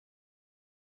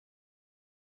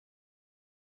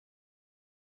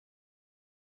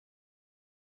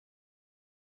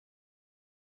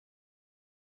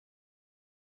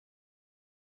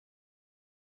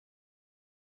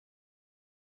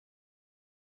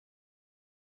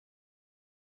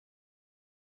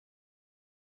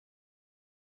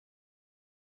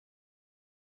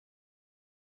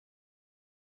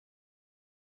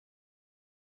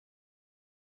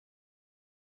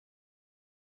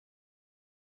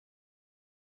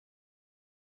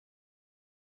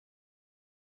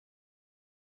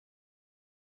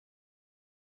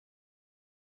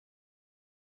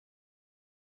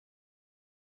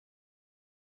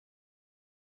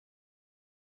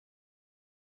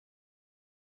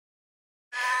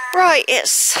Right,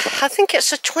 I think it's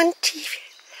the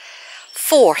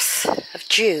 24th of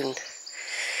June.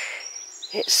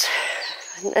 It's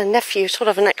a nephew, sort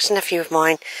of an ex-nephew of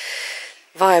mine,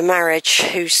 via marriage,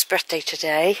 whose birthday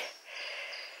today.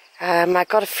 I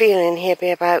got a feeling he'll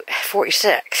be about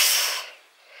 46.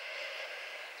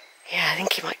 Yeah, I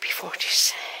think he might be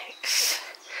 46.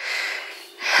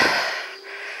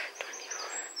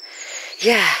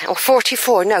 Yeah, or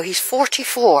 44. No, he's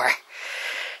 44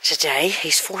 today.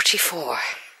 He's 44.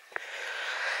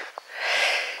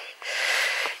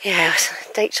 Yeah,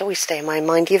 dates always stay in my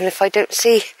mind, even if I don't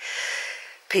see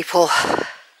people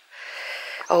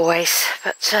always.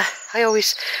 But I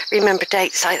always remember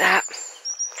dates like that.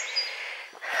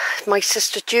 My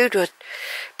sister Jude's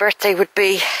birthday would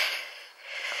be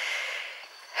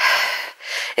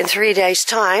in 3 days'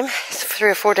 time,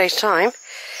 3 or 4 days' time.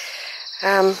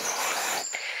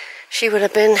 She would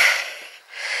have been,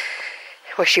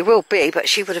 well, she will be, but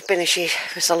she would have been if she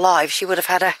was alive. She would have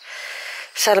had a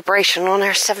celebration on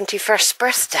her 71st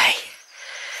birthday.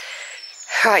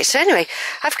 Right, so anyway,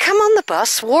 I've come on the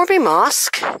bus, wore my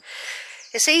mask.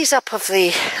 It's ease up of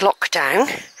the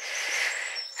lockdown.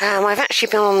 I've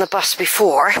actually been on the bus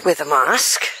before with a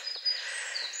mask.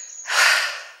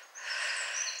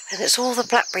 And it's all the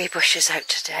blackberry bushes out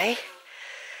today.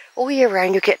 All year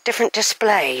round you get different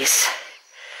displays.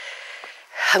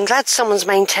 I'm glad someone's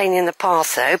maintaining the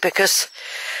path though, because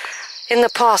in the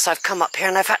past I've come up here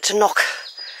and I've had to knock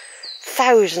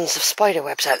thousands of spider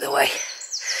webs out the way.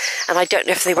 And I don't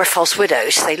know if they were false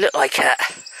widows, they look like it.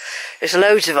 There's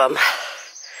loads of them.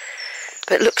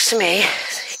 But it looks to me,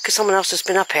 because someone else has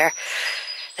been up here,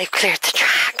 they've cleared the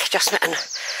track. Just met an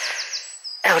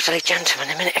elderly gentleman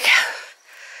a minute ago,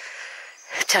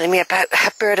 telling me about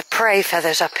a bird of prey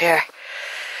feathers up here.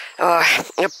 Or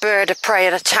a bird of prey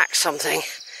had attacked something.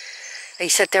 He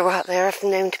said they're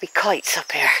often known to be kites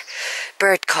up here.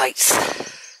 Bird kites.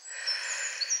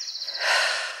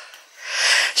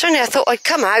 So anyway, I thought I'd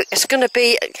come out. It's going to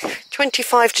be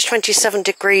 25 to 27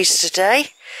 degrees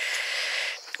today.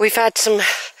 We've had some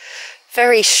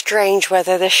very strange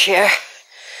weather this year.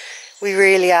 We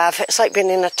really have. It's like being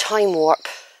in a time warp.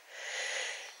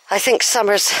 I think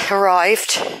summer's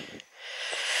arrived.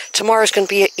 Tomorrow's going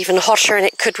to be even hotter and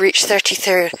it could reach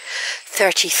 33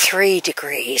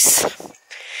 degrees.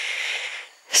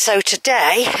 So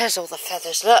today, there's all the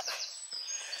feathers, look.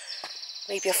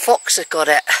 Maybe a fox had got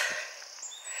it.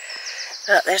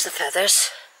 Look, there's the feathers.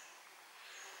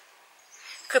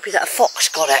 Could be that a fox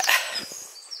got it.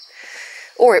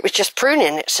 Or it was just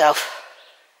pruning itself.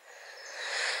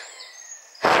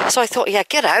 So I thought, yeah,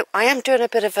 get out. I am doing a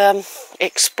bit of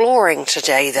exploring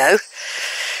today though.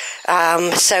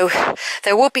 So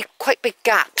there will be quite big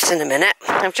gaps in a minute.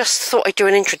 I've just thought I'd do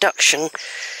an introduction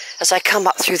as I come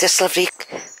up through this lovely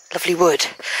wood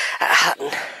at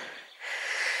Hutton.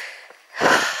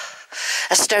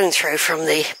 A stone throw from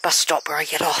the bus stop where I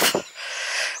get off.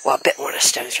 Well, a bit more than a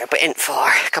stone throw, but ain't far,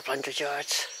 a couple 100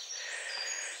 yards.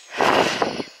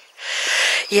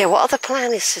 Yeah, what other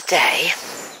plan is today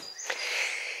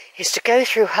is to go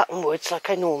through Hutton Woods like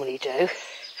I normally do,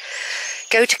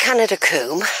 go to Canada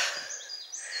Combe,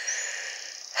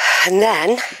 and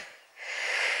then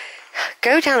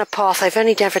go down a path I've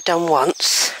only never done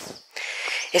once.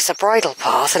 It's a bridle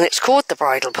path, and it's called the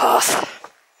bridle path.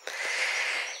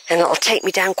 And it'll take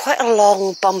me down quite a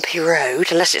long, bumpy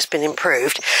road, unless it's been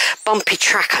improved. Bumpy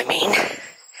track, I mean.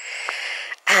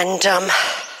 And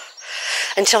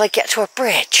until I get to a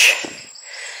bridge.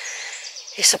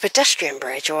 It's a pedestrian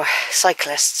bridge, or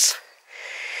cyclists.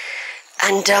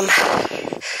 And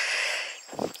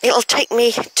it'll take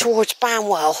me towards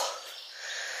Banwell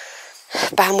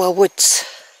Woods,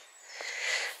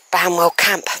 Banwell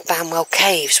Camp, Banwell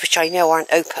Caves, which I know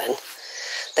aren't open.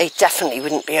 They definitely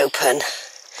wouldn't be open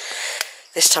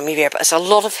this time of year, but there's a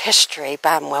lot of history.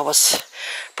 Banwell was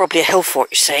probably a hill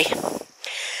fort, you see.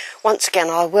 Once again,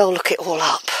 I will look it all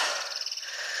up.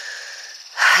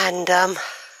 And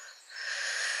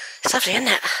it's lovely, isn't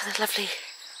it?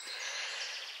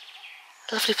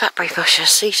 The lovely blackberry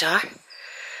bushes, these are.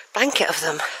 Blanket of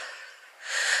them.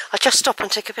 I'll just stop and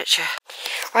take a picture.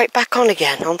 Right, back on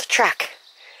again, on the track.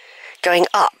 Going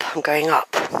up, I'm going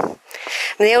up.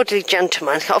 And the elderly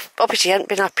gentleman, obviously hadn't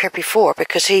been up here before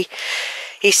because he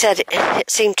said it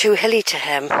seemed too hilly to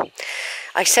him.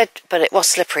 I said, but it was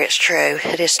slippery, it's true,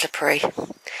 it is slippery.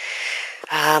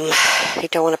 You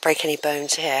don't want to break any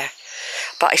bones here.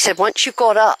 But I said, once you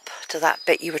got up to that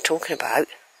bit you were talking about,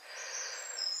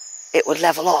 it would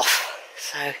level off.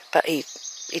 So, but he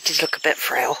did look a bit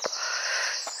frail.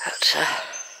 But,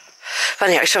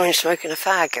 funny, I saw him smoking a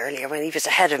fag earlier when he was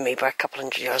ahead of me by a couple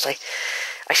 100 yards. I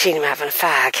I seen him having a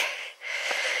fag.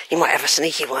 He might have a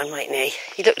sneaky one, mightn't he?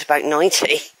 He looked about 90.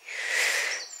 He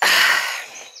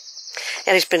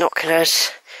had his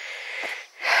binoculars.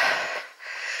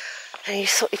 And he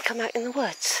thought he'd come out in the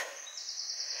woods.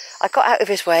 I got out of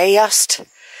his way.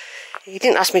 He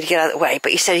didn't ask me to get out of the way,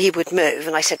 but he said he would move,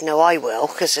 and I said, no, I will,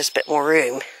 because there's a bit more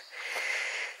room.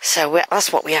 So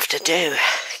that's what we have to do,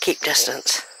 keep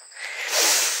distance.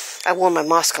 I wore my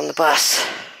mask on the bus.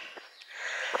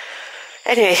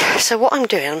 Anyway, so what I'm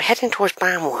doing, I'm heading towards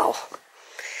Banwell.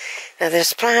 Now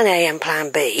there's plan A and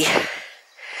plan B.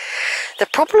 The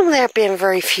problem with there being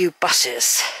very few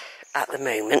buses at the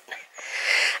moment,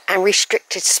 and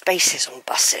restricted spaces on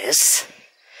buses,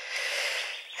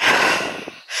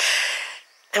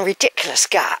 and ridiculous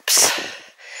gaps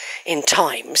in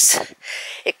times,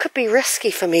 it could be risky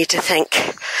for me to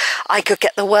think I could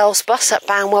get the Wells bus at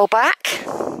Banwell back.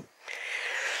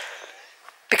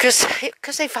 Because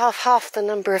they've half the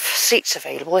number of seats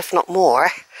available, if not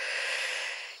more,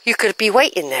 you could be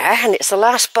waiting there and it's the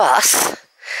last bus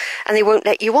and they won't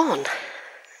let you on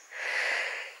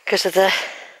because of the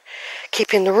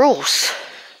keeping the rules.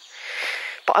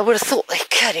 But I would have thought they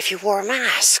could if you wore a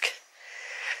mask.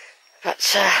 But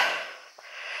so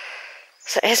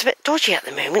it's a bit dodgy at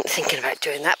the moment thinking about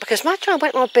doing that, because imagine I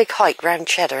went on a big hike round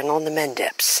Cheddar and on the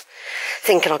Mendips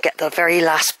thinking I'll get the very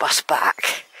last bus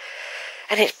back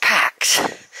and it's packed.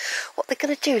 What are they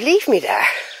going to do? Leave me there?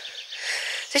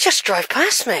 They just drive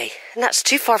past me, and that's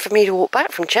too far for me to walk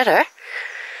back from Cheddar.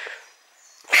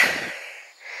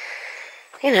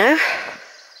 You know,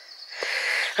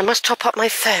 I must top up my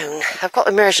phone. I've got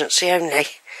emergency only.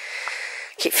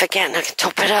 Keep forgetting I can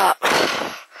top it up.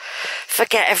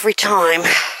 Forget every time.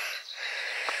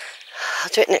 I'll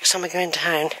do it next time I go in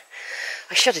town.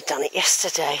 I should have done it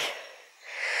yesterday.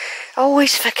 I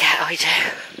always forget I do.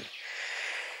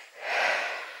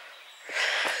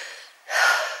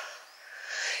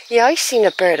 Yeah, I seen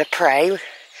a bird of prey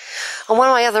on one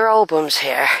of my other albums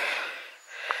here.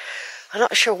 I'm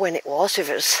not sure when it was, if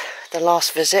it was the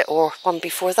last visit or one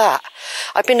before that.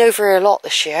 I've been over here a lot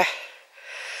this year,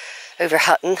 over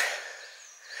Hutton.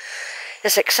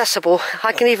 It's accessible.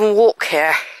 I can even walk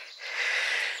here,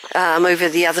 over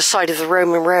the other side of the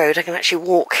Roman road. I can actually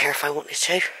walk here if I wanted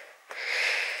to.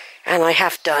 And I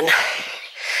have done,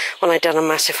 when I'd done a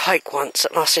massive hike once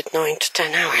that lasted 9 to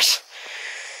 10 hours.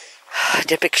 I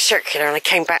did a big circular and I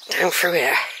came back down through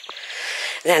here.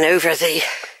 Then over the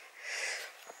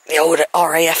old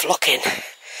RAF lock-in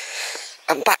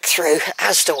and back through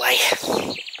Asda Way.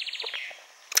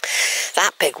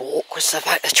 That big walk was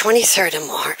about the 23rd of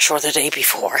March or the day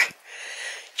before,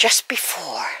 just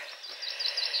before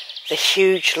the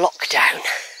huge lockdown.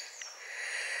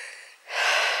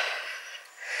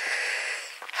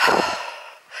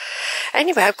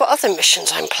 Anyway, I've got other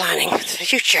missions I'm planning for the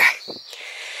future.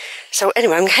 So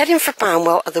anyway, I'm heading for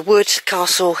Banwell at the Wood,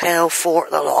 Castle, Hill, Fort,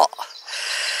 the lot.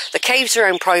 The caves are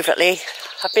owned privately.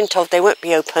 I've been told they won't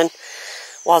be open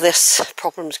while this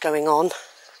problem's going on.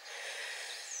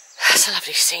 That's a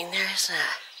lovely scene there, isn't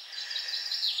it?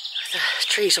 With the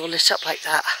trees all lit up like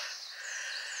that.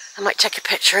 I might take a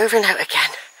picture over and out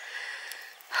again.